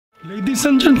Ladies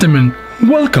and gentlemen,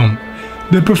 welcome!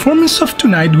 The performance of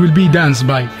tonight will be danced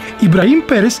by Ibrahim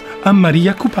Perez and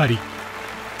Maria Kupari.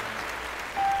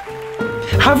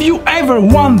 Have you ever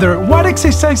wondered what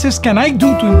exercises can I do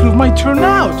to improve my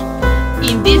turnout?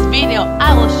 In this video,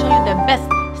 I will show you the best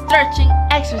stretching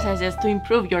exercises to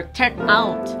improve your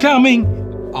turnout. Coming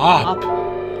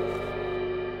up!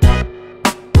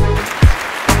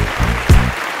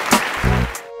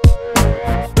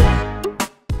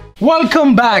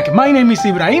 Welcome back! My name is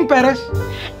Ibrahim Perez.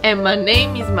 And my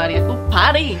name is Maria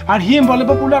Kupari. And here in Ballet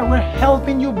Popular, we're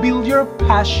helping you build your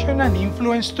passion and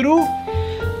influence through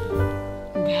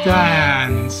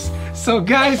dance. So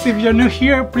guys, if you're new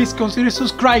here, please consider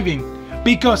subscribing,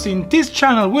 because in this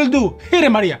channel we'll do, hit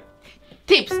it Maria,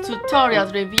 tips,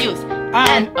 tutorials, reviews,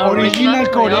 and original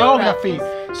choreography.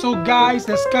 So guys,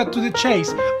 let's cut to the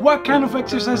chase. What kind of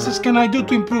exercises can I do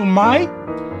to improve my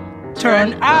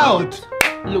turnout?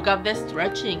 Look at the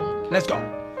stretching. Let's go.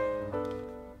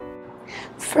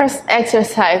 First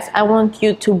exercise, I want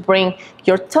you to bring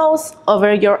your toes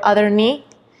over your other knee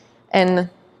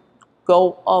and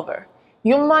go over.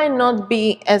 You might not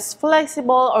be as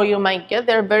flexible, or you might get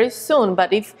there very soon,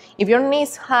 but if your knee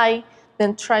is high,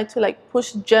 then try to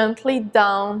push gently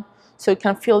down so you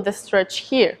can feel the stretch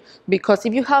here. Because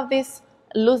if you have this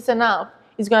loosen up,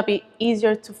 it's gonna be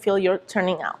easier to feel your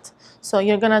turning out. So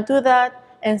you're gonna do that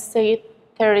and stay it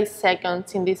 30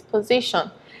 seconds in this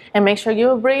position, and make sure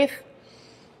you breathe,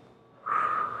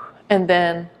 and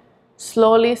then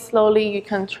slowly you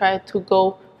can try to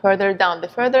go further down. The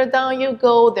further down you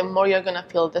go, the more you're gonna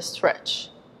feel the stretch.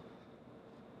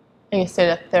 And you stay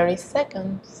at 30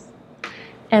 seconds,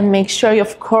 and make sure you,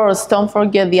 of course, don't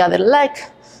forget the other leg.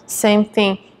 Same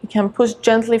thing, you can push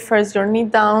gently first your knee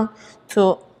down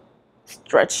to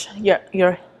stretch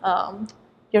your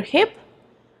hip,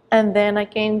 and then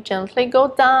again gently go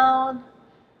down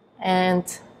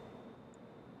and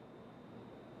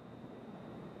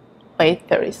wait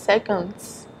 30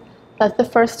 seconds. That's the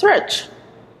first stretch.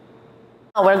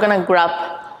 Now we're gonna grab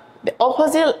the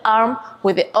opposite arm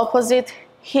with the opposite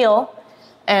heel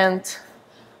and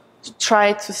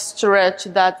try to stretch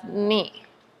that knee.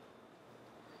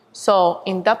 So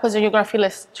in that position, you're gonna feel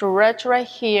a stretch right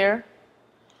here,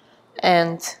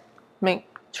 and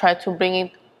try to bring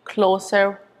it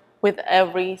closer with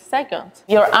every second.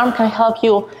 Your arm can help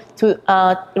you to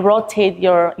rotate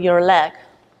your leg.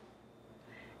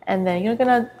 And then you're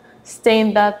gonna stay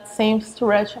in that same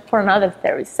stretch for another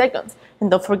 30 seconds.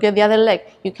 And don't forget the other leg.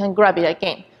 You can grab it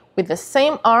again with the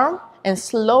same arm and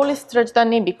slowly stretch that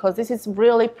knee, because this is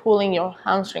really pulling your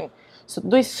hamstring. So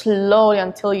do it slowly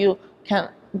until you can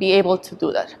be able to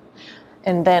do that.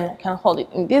 And then you can hold it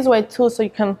in this way too, so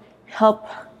you can help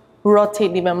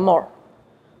rotate even more.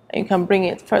 You can bring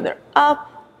it further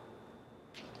up,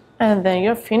 and then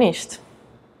you're finished.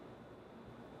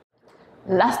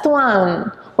 Last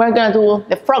one, we're gonna do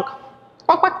the frog.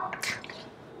 Quack, quack.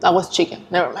 That was chicken,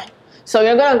 never mind. So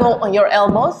you're gonna go on your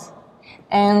elbows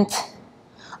and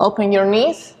open your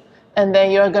knees, and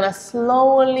then you're gonna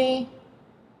slowly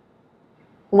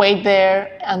wait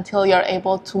there until you're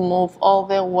able to move all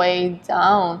the way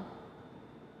down.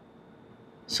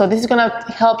 So this is gonna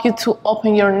help you to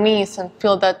open your knees and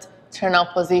feel that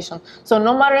turnout position. So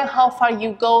no matter how far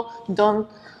you go, don't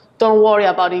worry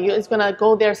about it. It's gonna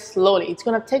go there slowly. It's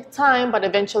gonna take time, but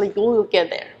eventually you will get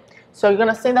there. So you're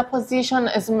gonna stay in that position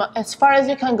as far as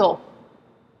you can go,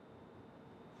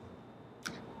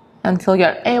 until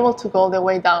you're able to go all the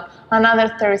way down.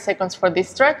 Another 30 seconds for this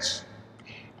stretch,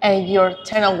 and your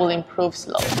turnout will improve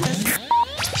slowly.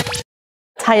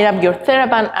 Tie up your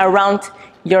theraband around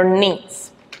your knees.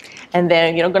 And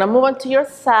then you're gonna move on to your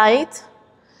side,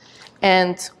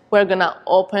 and we're gonna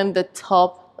open the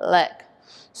top leg.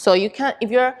 So you can, if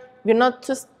you're not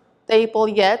too stable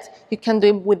yet, you can do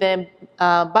it with the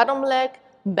bottom leg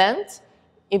bent.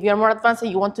 If you're more advanced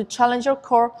and you want to challenge your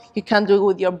core, you can do it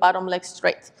with your bottom leg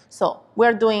straight. So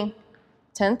we're doing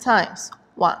 10 times.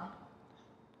 1,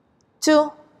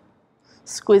 2,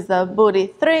 squeeze the booty,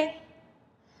 3,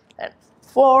 and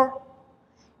 4,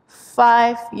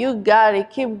 5, you got it,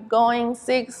 keep going,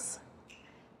 6,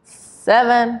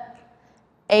 7,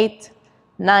 8,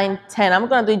 9, 10. I'm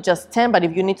gonna do it just 10, but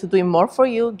if you need to do it more for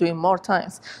you, do it more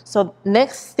times. So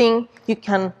next thing, you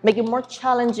can make it more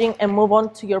challenging and move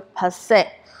on to your passé.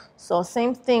 So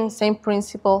same thing, same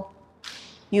principle,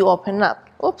 you open up.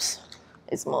 Oops,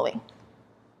 it's moving.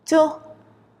 2,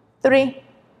 3,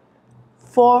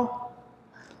 4,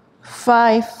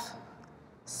 5,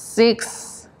 6,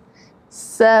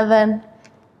 7,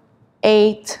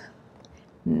 8,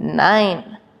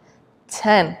 9,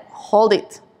 10. Hold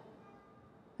it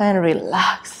and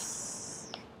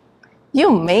relax. You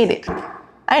made it.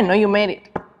 I know you made it.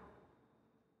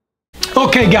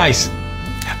 Okay, guys.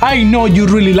 I know you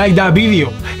really liked that video.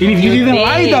 And if you didn't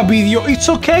like that video, it's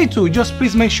okay too. Just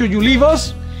please make sure you leave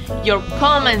us your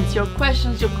comments, your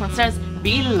questions, your concerns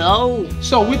below.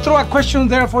 So we throw a question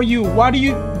there for you. What do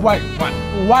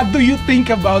you think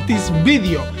about this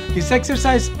video? This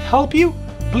exercise help you?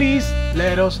 Please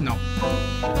let us know.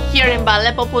 Here in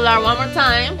Ballet Popular, one more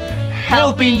time.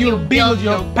 Helping you build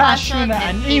your passion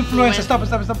and influence. Stop.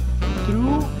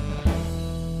 Through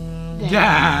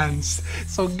dance.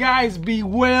 So guys, be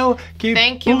well. Keep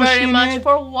Thank you very much it,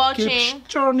 for watching. Keep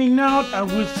turning out, and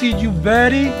we'll see you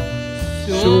very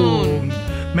soon.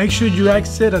 Make sure you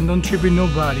exit and don't trip with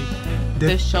nobody.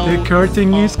 The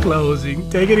curtain is closing.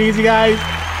 Take it easy, guys.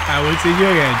 I will see you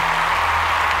again.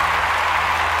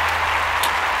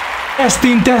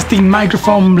 Testing,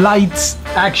 microphone, lights,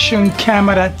 action,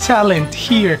 camera, talent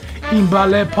here in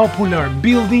Ballet Popular.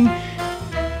 Building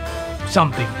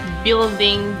something.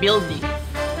 Building.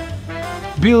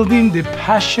 Building the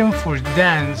passion for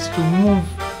dance to move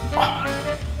on.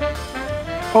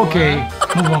 Okay,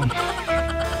 move on.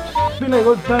 I feel like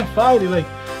all the time fighting, like.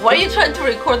 Why are you trying to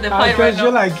record the fight right now? Because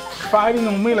you're like fighting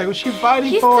on me, like what's she fighting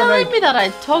for? He's telling me that I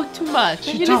talk too much.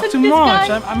 She talks too much.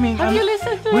 I mean, have you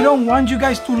listened to we don't want you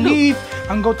guys to leave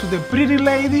and go to the pretty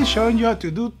lady showing you how to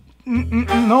do.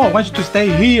 No, I want you to stay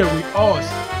here with us,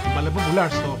 Ballet Popular.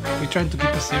 So we're trying to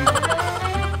keep it simple.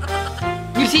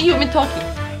 You see, you've been talking.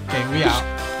 Okay, we out.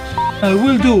 And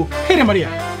we'll do. Hey, Maria.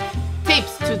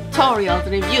 Tips, tutorials,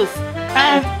 reviews,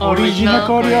 and original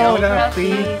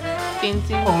choreography.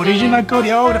 Original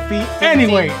choreography.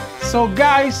 Anyway, so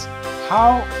guys,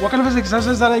 what kind of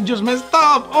exercises that I just messed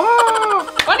up? Oh!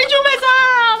 What did you make?